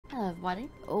Hello everybody.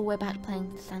 Oh, we're back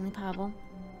playing Stanley Parable.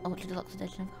 Ultra Deluxe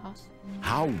Edition, of course.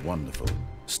 How wonderful.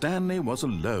 Stanley was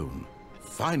alone.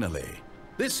 Finally.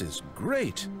 This is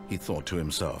great, he thought to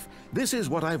himself. This is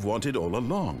what I've wanted all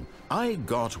along. I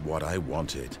got what I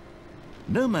wanted.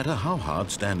 No matter how hard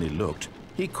Stanley looked,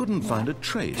 he couldn't find a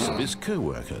trace of his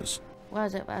co-workers. Where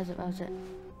is it? Where is it? Where is it?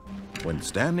 When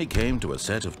Stanley came to a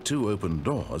set of 2 open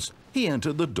doors, he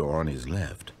entered the door on his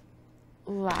left.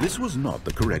 Right. This was not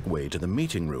the correct way to the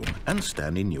meeting room, and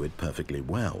Stanley knew it perfectly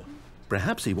well.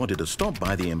 Perhaps he wanted to stop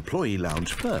by the employee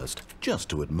lounge first, just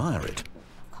to admire it.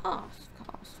 Of course, of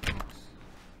course, of course.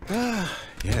 Ah,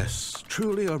 yes,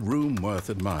 truly a room worth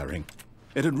admiring.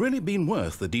 It had really been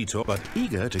worth the detour, but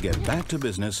eager to get back to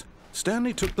business,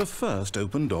 Stanley took the first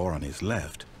open door on his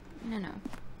left. No.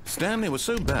 Stanley was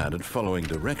so bad at following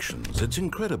directions, it's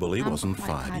incredible he wasn't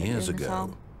 5 years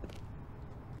ago.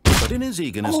 But in his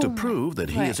eagerness to prove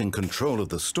that he is in control of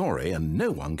the story and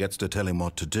no one gets to tell him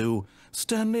what to do,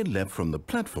 Stanley leapt from the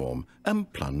platform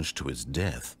and plunged to his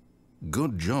death.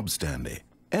 Good job, Stanley.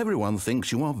 Everyone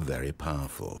thinks you are very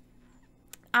powerful.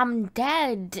 I'm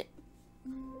dead.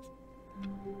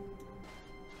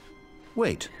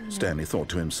 Wait, Stanley thought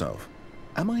to himself.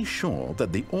 Am I sure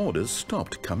that the orders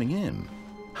stopped coming in?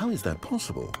 How is that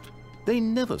possible? They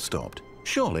never stopped.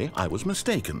 Surely I was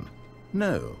mistaken.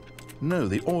 No,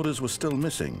 the orders were still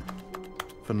missing.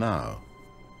 For now.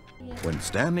 When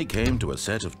Stanley came to a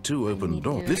set of 2 open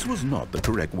doors, this was not the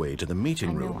correct way to the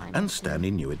meeting room, and Stanley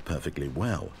knew it perfectly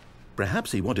well.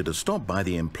 Perhaps he wanted to stop by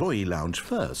the employee lounge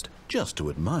first, just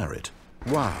to admire it.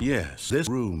 Wow, yes, this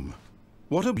room.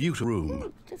 What a beautiful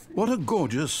room. What a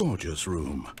gorgeous, gorgeous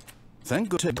room. Thank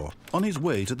God, on his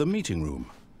way to the meeting room.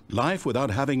 Life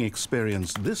without having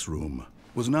experienced this room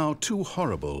was now too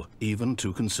horrible even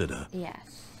to consider.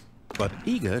 Yes. But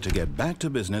eager to get back to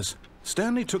business,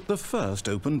 Stanley took the first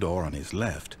open door on his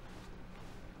left.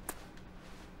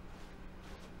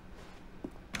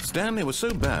 Stanley was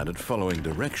so bad at following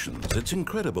directions, it's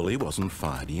incredible he wasn't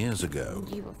 5 years ago.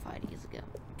 You were 5 years ago.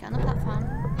 Get on the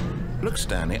platform. Look,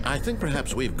 Stanley, I think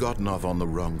perhaps we've gotten off on the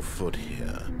wrong foot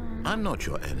here. I'm not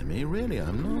your enemy, really,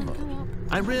 I'm not.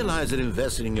 I realize that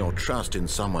investing your trust in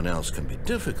someone else can be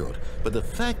difficult, but the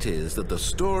fact is that the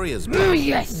story is... Oh,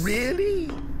 yes! Really?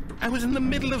 I was in the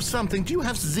middle of something. Do you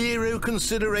have zero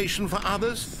consideration for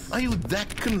others? Are you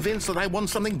that convinced that I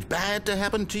want something bad to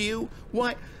happen to you?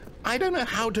 Why, I don't know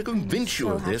how to convince you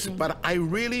of this, but I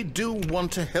really do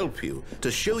want to help you, to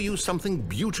show you something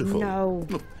beautiful. No.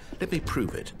 Look, let me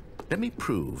prove it. Let me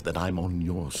prove that I'm on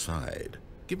your side.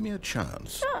 Give me a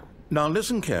chance. Sure. Now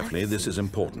listen carefully, this is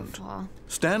important.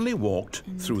 Stanley walked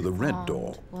through the red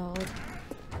door. World.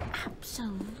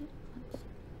 Absolutely.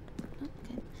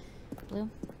 Okay. Blue.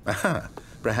 Aha,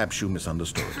 perhaps you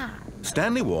misunderstood.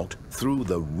 Stanley walked through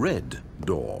the red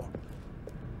door.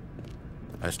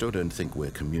 I still don't think we're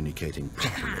communicating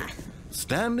properly.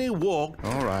 Stanley walked...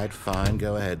 All right, fine,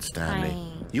 go ahead, Stanley.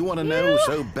 Fine. You want to know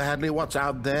so badly what's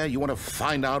out there? You want to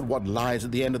find out what lies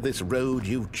at the end of this road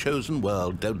you've chosen?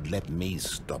 Well, don't let me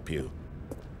stop you.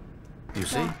 You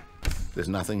see? There's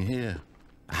nothing here.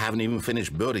 I haven't even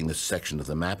finished building this section of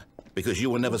the map, because you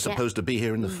were never supposed to be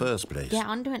here in the first place. Get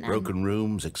onto it now. Broken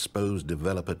rooms, exposed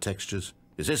developer textures.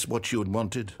 Is this what you had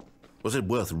wanted? Was it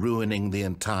worth ruining the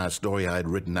entire story I had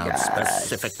written out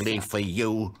specifically for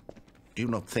you? Do you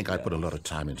not think I put a lot of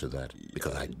time into that?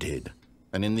 Because I did.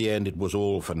 And in the end, it was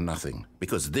all for nothing.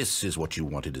 Because this is what you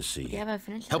wanted to see. Yeah, but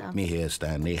finish it Help now. me here,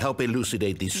 Stanley. Help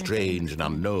elucidate these strange and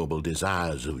unknowable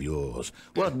desires of yours.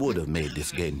 What would have made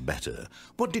this game better?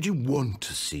 What did you want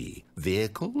to see?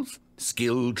 Vehicles?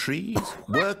 Skill trees?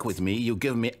 Work with me. You've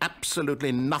given me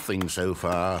absolutely nothing so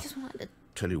far. I just wanted to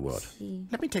Tell you what. see.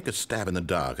 Let me take a stab in the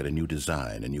dark at a new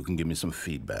design, and you can give me some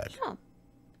feedback. Sure.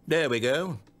 There we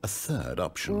go. A third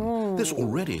option. Ooh. This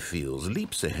already feels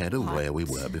leaps ahead of where we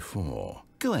were before.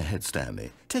 Go ahead,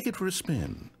 Stanley. Take it for a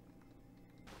spin.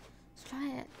 Let's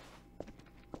try it.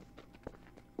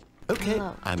 Okay,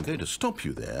 Hello. I'm going to stop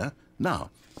you there. Now,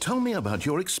 tell me about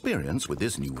your experience with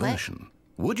this new version.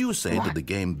 Would you say that the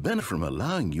game benefited from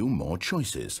allowing you more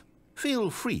choices?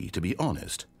 Feel free to be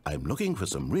honest. I'm looking for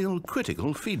some real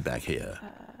critical feedback here.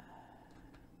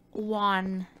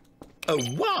 1. A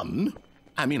 1?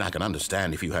 I mean, I can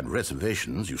understand if you had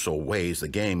reservations, you saw ways the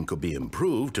game could be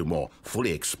improved to more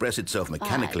fully express itself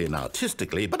mechanically and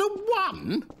artistically, but a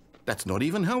 1? That's not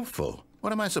even helpful.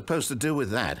 What am I supposed to do with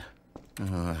that?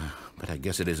 But I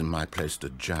guess it isn't my place to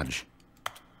judge.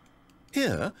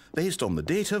 Here, based on the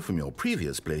data from your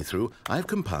previous playthrough, I've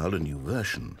compiled a new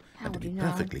version. And to be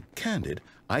perfectly candid,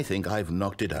 I think I've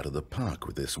knocked it out of the park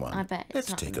with this one. I bet it's Let's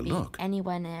not take a gonna be look.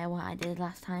 anywhere near what I did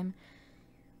last time.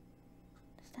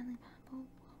 Stanley Parable.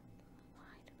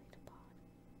 Why do we depart?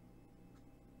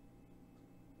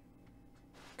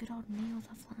 Good old Neil's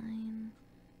offline.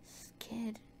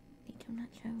 Skid. Need to not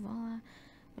show Vola.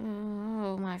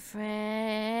 Oh, my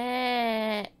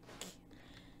frick.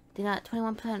 Did that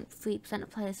 21%, 3% of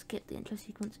players skip the intro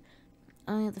sequence.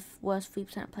 Only the worst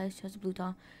 3% of players chose the blue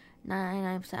doll.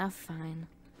 99% are fine.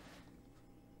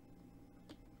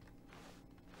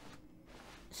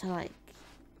 So, like,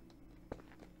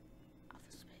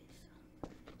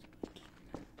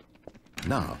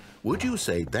 Now, would you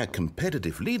say that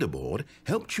competitive leaderboard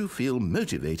helped you feel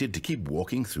motivated to keep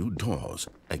walking through doors?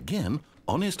 Again,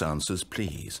 honest answers,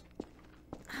 please.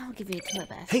 I'll give you a 2 at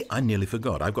best. Hey, I nearly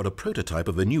forgot. I've got a prototype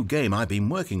of a new game I've been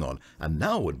working on, and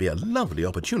now would be a lovely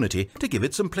opportunity to give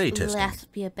it some playtesting. Let's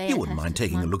be a beta You wouldn't mind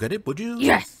taking a look at it, would you?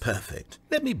 Yes! Perfect.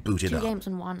 Let me boot it 2 up. games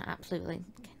in 1, absolutely.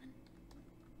 Okay.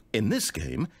 In this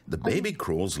game, the baby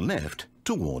crawls left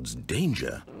towards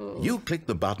danger. You click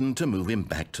the button to move him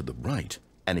back to the right,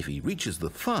 and if he reaches the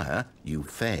fire, you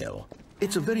fail.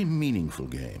 It's a very meaningful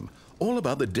game, all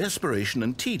about the desperation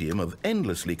and tedium of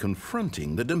endlessly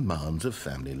confronting the demands of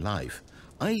family life.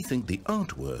 I think the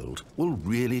art world will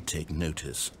really take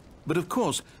notice. But of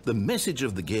course, the message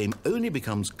of the game only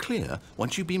becomes clear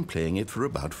once you've been playing it for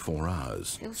about 4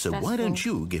 hours. So why don't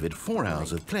you give it 4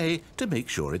 hours of play to make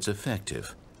sure it's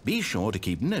effective? Be sure to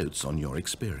keep notes on your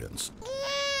experience.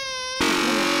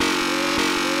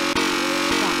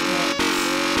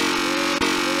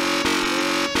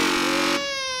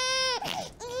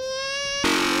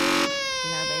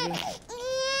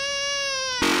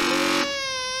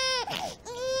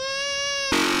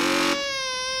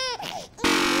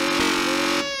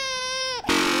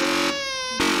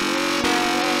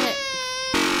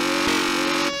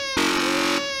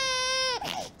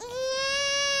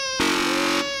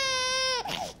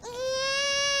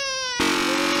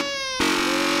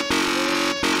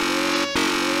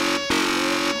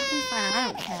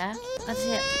 Let's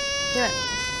see it. Do it.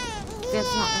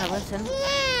 It's not gonna listen.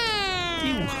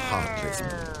 You heartless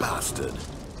bastard.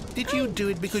 Did you do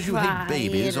it because you hate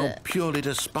babies or purely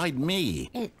to spite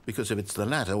me? Because if it's the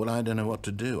latter, well, I don't know what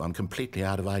to do. I'm completely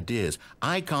out of ideas.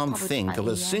 I can't think of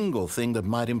a single thing that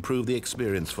might improve the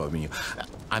experience for me.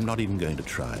 I'm not even going to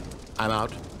try. I'm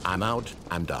out.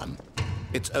 I'm done.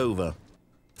 It's over.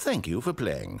 Thank you for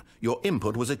playing. Your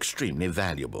input was extremely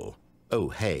valuable. Oh,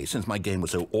 hey, since my game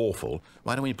was so awful,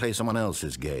 why don't we play someone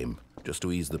else's game, just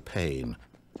to ease the pain?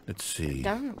 Let's see.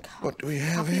 What do we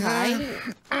have here?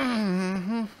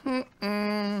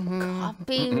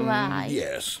 Copyright.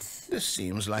 Yes, this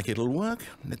seems like it'll work.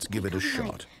 Let's give it a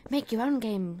shot. Make your own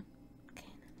game.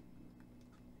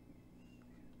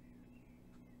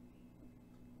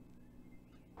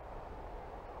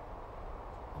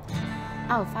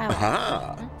 Oh, fireworks.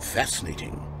 Aha!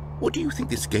 Fascinating. What do you think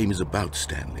this game is about,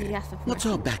 Stanley? Yes, what's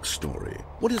our backstory?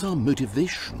 What is our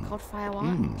motivation? Called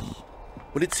fireworks.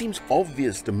 Well, it seems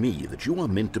obvious to me that you are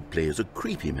meant to play as a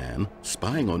creepy man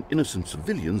spying on innocent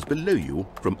civilians below you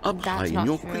from up high in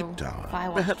your creep tower.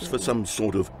 Perhaps for some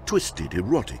sort of twisted,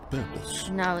 erotic purpose.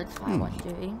 No, it's fireworks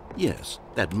duty. Yes,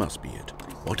 that must be it.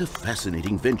 What a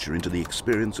fascinating venture into the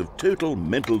experience of total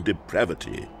mental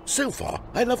depravity. So far,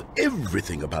 I love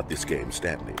everything about this game,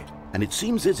 Stanley. And it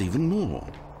seems there's even more.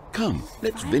 Come,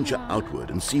 let's venture outward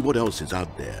and see what else is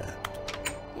out there.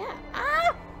 Yeah.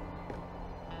 Ah!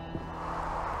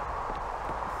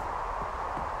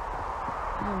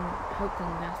 I'm hoping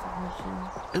massive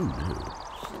missions.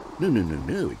 Oh,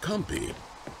 no, it can't be. It's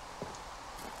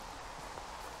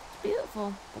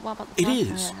beautiful. But what about the It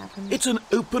is. It's an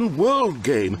open world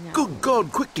game. No. Good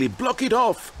God, quickly, block it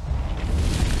off.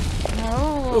 No.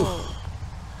 Oh,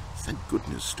 thank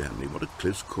goodness, Stanley. What a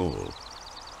close call.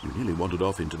 You nearly wandered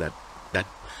off into that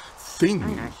thing,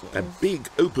 that big,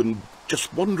 open,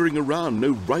 just wandering around,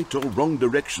 no right or wrong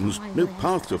directions, no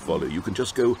path to follow. You can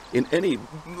just go in any...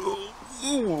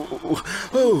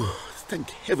 Oh,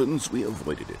 thank heavens we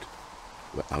avoided it.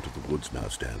 We're out of the woods now,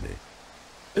 Stanley.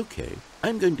 Okay,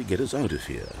 I'm going to get us out of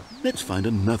here. Let's find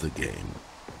another game.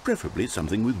 Preferably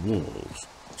something with walls.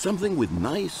 Something with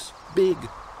nice, big,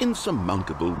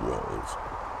 insurmountable walls.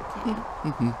 Okay,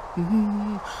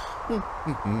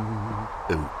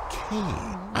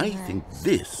 I think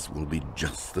this will be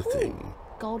just the thing.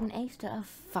 Golden Easter are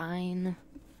fine.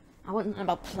 I wouldn't know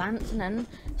about plants and then,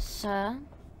 sir.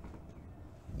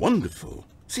 Wonderful.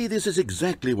 See, this is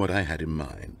exactly what I had in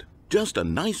mind. Just a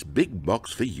nice big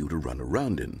box for you to run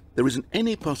around in. There isn't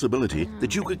any possibility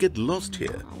that you could get lost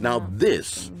here. Now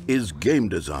this is game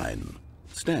design.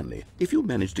 Stanley, if you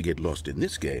manage to get lost in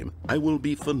this game, I will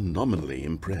be phenomenally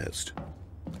impressed.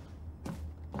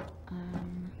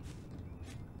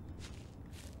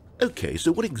 Okay,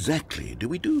 so what exactly do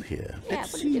we do here? Yeah,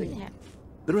 Let's what are you see. doing here?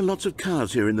 There are lots of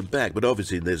cars here in the back, but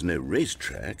obviously there's no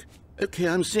racetrack. Okay,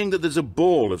 I'm seeing that there's a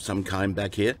ball of some kind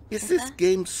back here. Is this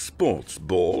game sports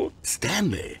ball?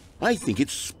 Stanley, I think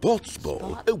it's sports ball.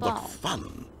 Sports Oh, ball. what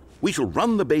fun. We shall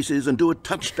run the bases and do a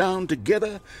touchdown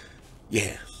together.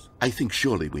 Yes, I think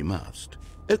surely we must.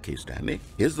 Okay, Stanley,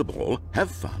 here's the ball.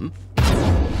 Have fun.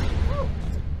 Oh,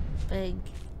 big.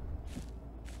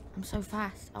 I'm so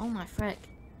fast. Oh my frick.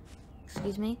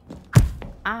 Excuse me.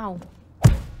 Ow.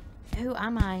 Who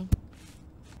am I?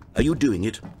 Are you doing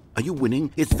it? Are you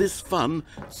winning? Is this fun?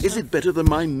 So Is it better than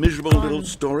my miserable fun. little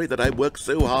story that I worked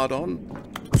so hard on?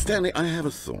 Stanley, I have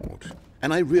a thought.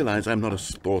 And I realize I'm not a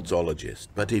sportsologist,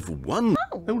 but if one...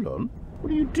 Oh. Hold on.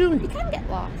 What are you doing? You can get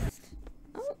lost.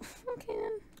 Oh, okay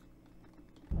then.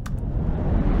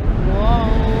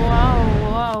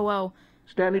 Whoa.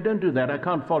 Stanley, don't do that. I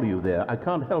can't follow you there. I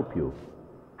can't help you.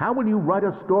 How will you write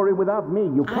a story without me?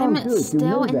 You can't I'm do it. You still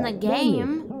know in that. the Stanley,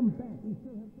 game. come back.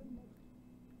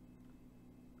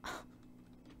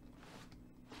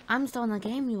 I'm still in the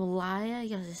game, you liar.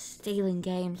 You're just stealing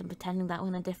games and pretending that we're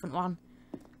in a different one.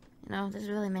 You know, this is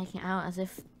really making it out as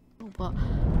if... Oh, but...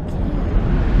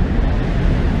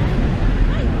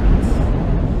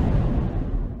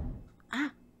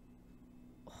 Ah!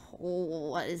 Oh,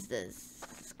 what is this?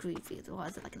 It's creepy. What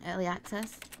is it, like an early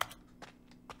access?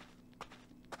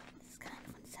 It's kind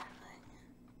of unsettling.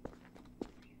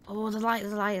 Oh, the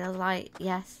light.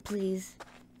 Yes, please.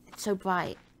 It's so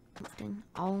bright.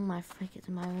 Oh my frick, it's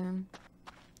in my room.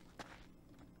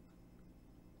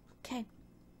 Okay.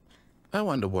 I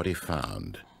wonder what he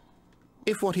found.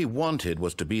 If what he wanted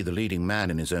was to be the leading man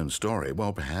in his own story,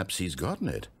 well, perhaps he's gotten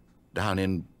it. Down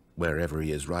in wherever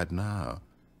he is right now.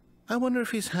 I wonder if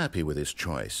he's happy with his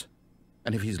choice.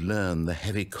 And if he's learned the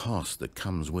heavy cost that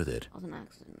comes with it. That was an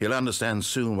accident. He'll understand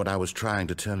soon what I was trying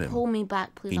to tell him. Pull me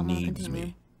back, please. He I want to needs continue.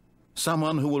 me.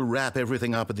 Someone who will wrap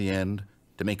everything up at the end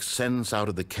to make sense out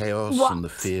of the chaos What? and the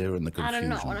fear and the I confusion. do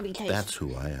not want to be chased. That's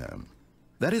who I am.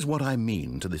 That is what I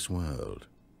mean to this world.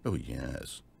 Oh,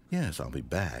 yes. Yes, I'll be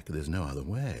back. There's no other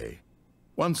way.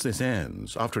 Once this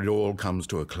ends, after it all comes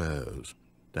to a close,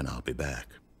 then I'll be back.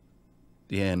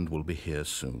 The end will be here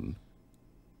soon.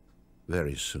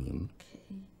 Very soon.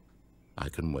 Okay. I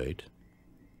can wait.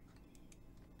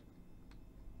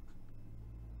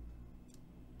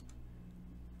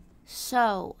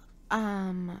 So,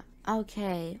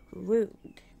 okay, rude.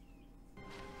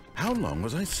 How long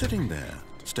was I sitting there?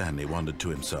 Stanley wondered to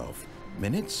himself.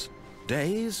 Minutes?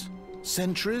 Days?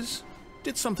 Centuries?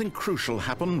 Did something crucial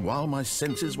happen while my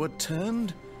senses were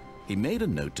turned? He made a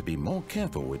note to be more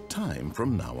careful with time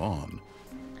from now on.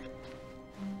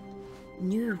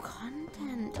 New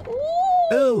content. Ooh!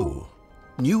 Oh,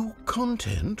 new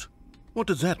content? What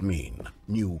does that mean,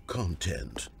 new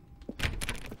content?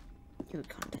 New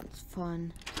content's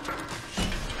fun.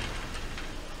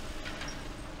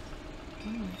 Oh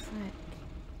my frick.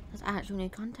 That's actual new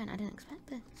content. I didn't expect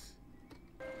this.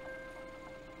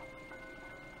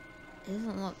 It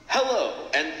doesn't look... Hello,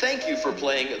 and thank you for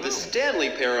playing the Stanley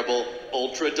Parable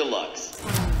Ultra Deluxe.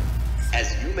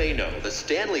 As you may know, the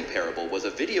Stanley Parable was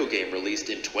a video game released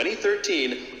in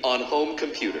 2013 on home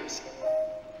computers.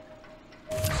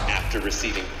 After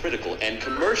receiving critical and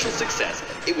commercial success,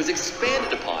 it was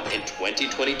expanded upon in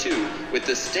 2022 with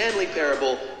the Stanley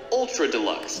Parable Ultra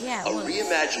Deluxe, Yeah, a it was.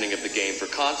 reimagining of the game for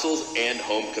consoles and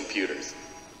home computers.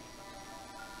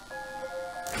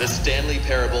 The Stanley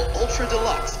Parable Ultra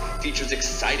Deluxe features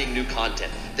exciting new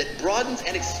content that broadens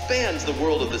and expands the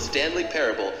world of the Stanley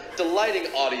Parable, delighting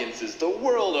audiences the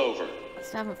world over. I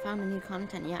still haven't found the new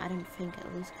content yet, I don't think,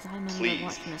 at least, because I remember Please,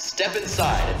 watching this. step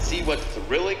inside and see what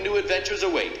thrilling new adventures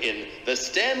await in the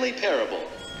Stanley Parable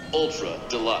Ultra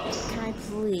Deluxe. Can I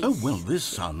please? Oh, well, this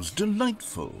sounds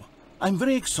delightful. I'm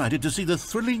very excited to see the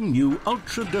thrilling new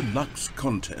Ultra Deluxe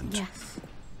content. Yes.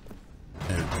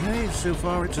 Okay, so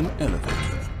far it's an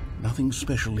elevator. Nothing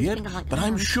special yet, think I'm like but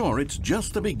I'm that. sure it's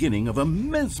just the beginning of a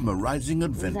mesmerizing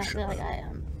Exactly adventure. like I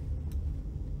am.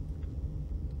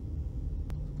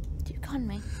 Do you con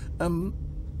me?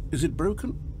 Is it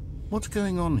broken? What's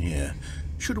going on here?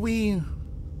 Should we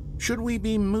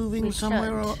be moving We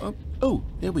somewhere? should. Or, oh,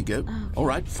 here we go. All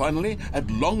right, finally, at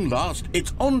long last,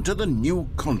 it's on to the new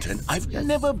content. I've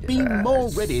never been more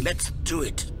ready. Let's do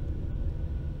it.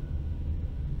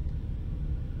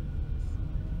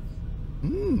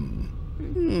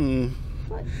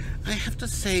 I have to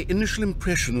say, initial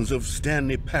impressions of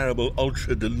Stanley Parable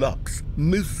Ultra Deluxe,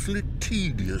 mostly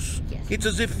tedious. Yes. It's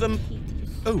as if the...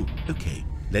 Oh, okay.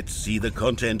 Let's see the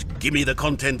content. Give me the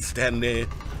content, Stanley.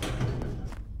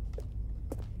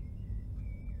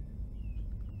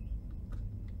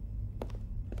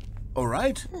 All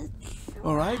right.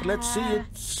 All right, let's see.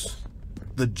 It's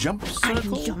the jump I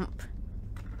circle. can jump.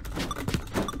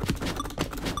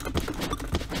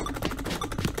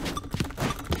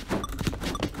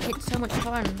 It's so much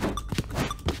fun.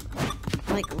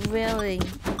 Like, really.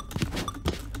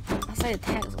 I say the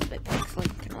text is a bit pixely.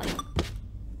 Kind of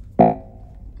like.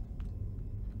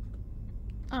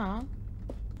 Oh.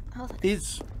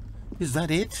 Is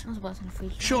that it? I was about to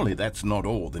freak out. Surely that's not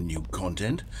all the new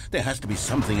content. There has to be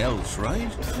something else, right?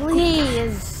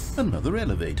 Please. Another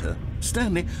elevator.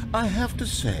 Stanley, I have to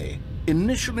say,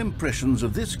 initial impressions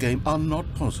of this game are not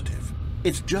positive.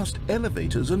 It's just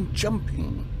elevators and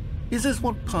jumping. Is this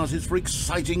what passes for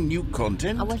exciting new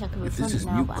content? I wish I could If this refund is it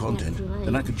now, new but I think it's content, too late.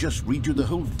 then I could just read you the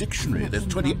whole dictionary. There's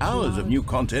 20 Not too hours of hours. new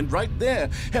content right there.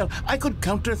 Hell, I could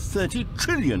counter 30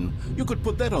 trillion. You could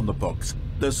put that on the box.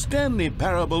 The Stanley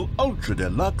Parable Ultra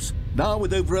Deluxe, now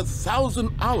with over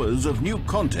 1,000 hours of new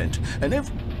content. And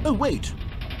oh, wait.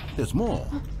 There's more.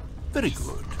 Very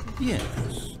good.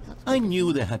 Yes. I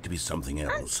knew there had to be something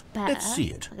else. better. Let's see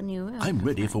it. Like a new room. I'm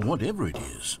ready for whatever it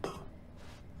is.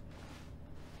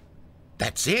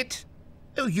 That's it?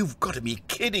 Oh, you've got to be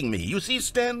kidding me. You see,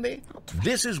 Stanley?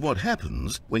 This is what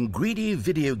happens when greedy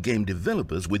video game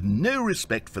developers with no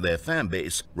respect for their fan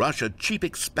base rush a cheap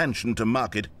expansion to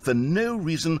market for no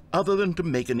reason other than to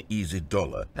make an easy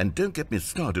dollar. And don't get me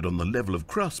started on the level of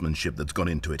craftsmanship that's gone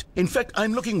into it. In fact,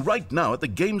 I'm looking right now at the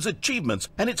game's achievements,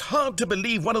 and it's hard to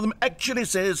believe one of them actually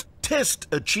says, "Test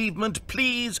achievement,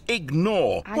 please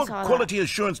ignore." I What saw that. quality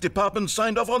assurance department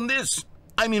signed off on this?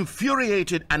 I'm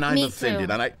infuriated and I'm Me offended,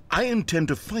 too. and I intend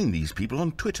to find these people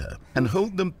on Twitter and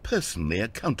hold them personally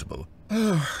accountable.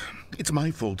 It's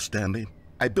my fault, Stanley.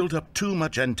 I built up too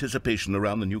much anticipation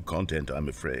around the new content, I'm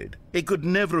afraid. It could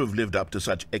never have lived up to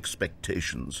such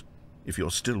expectations. If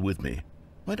you're still with me,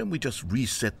 why don't we just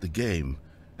reset the game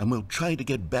and we'll try to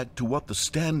get back to what the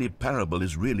Stanley Parable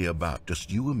is really about. Just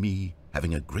you and me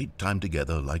having a great time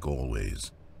together like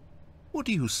always. What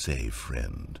do you say,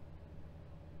 friend?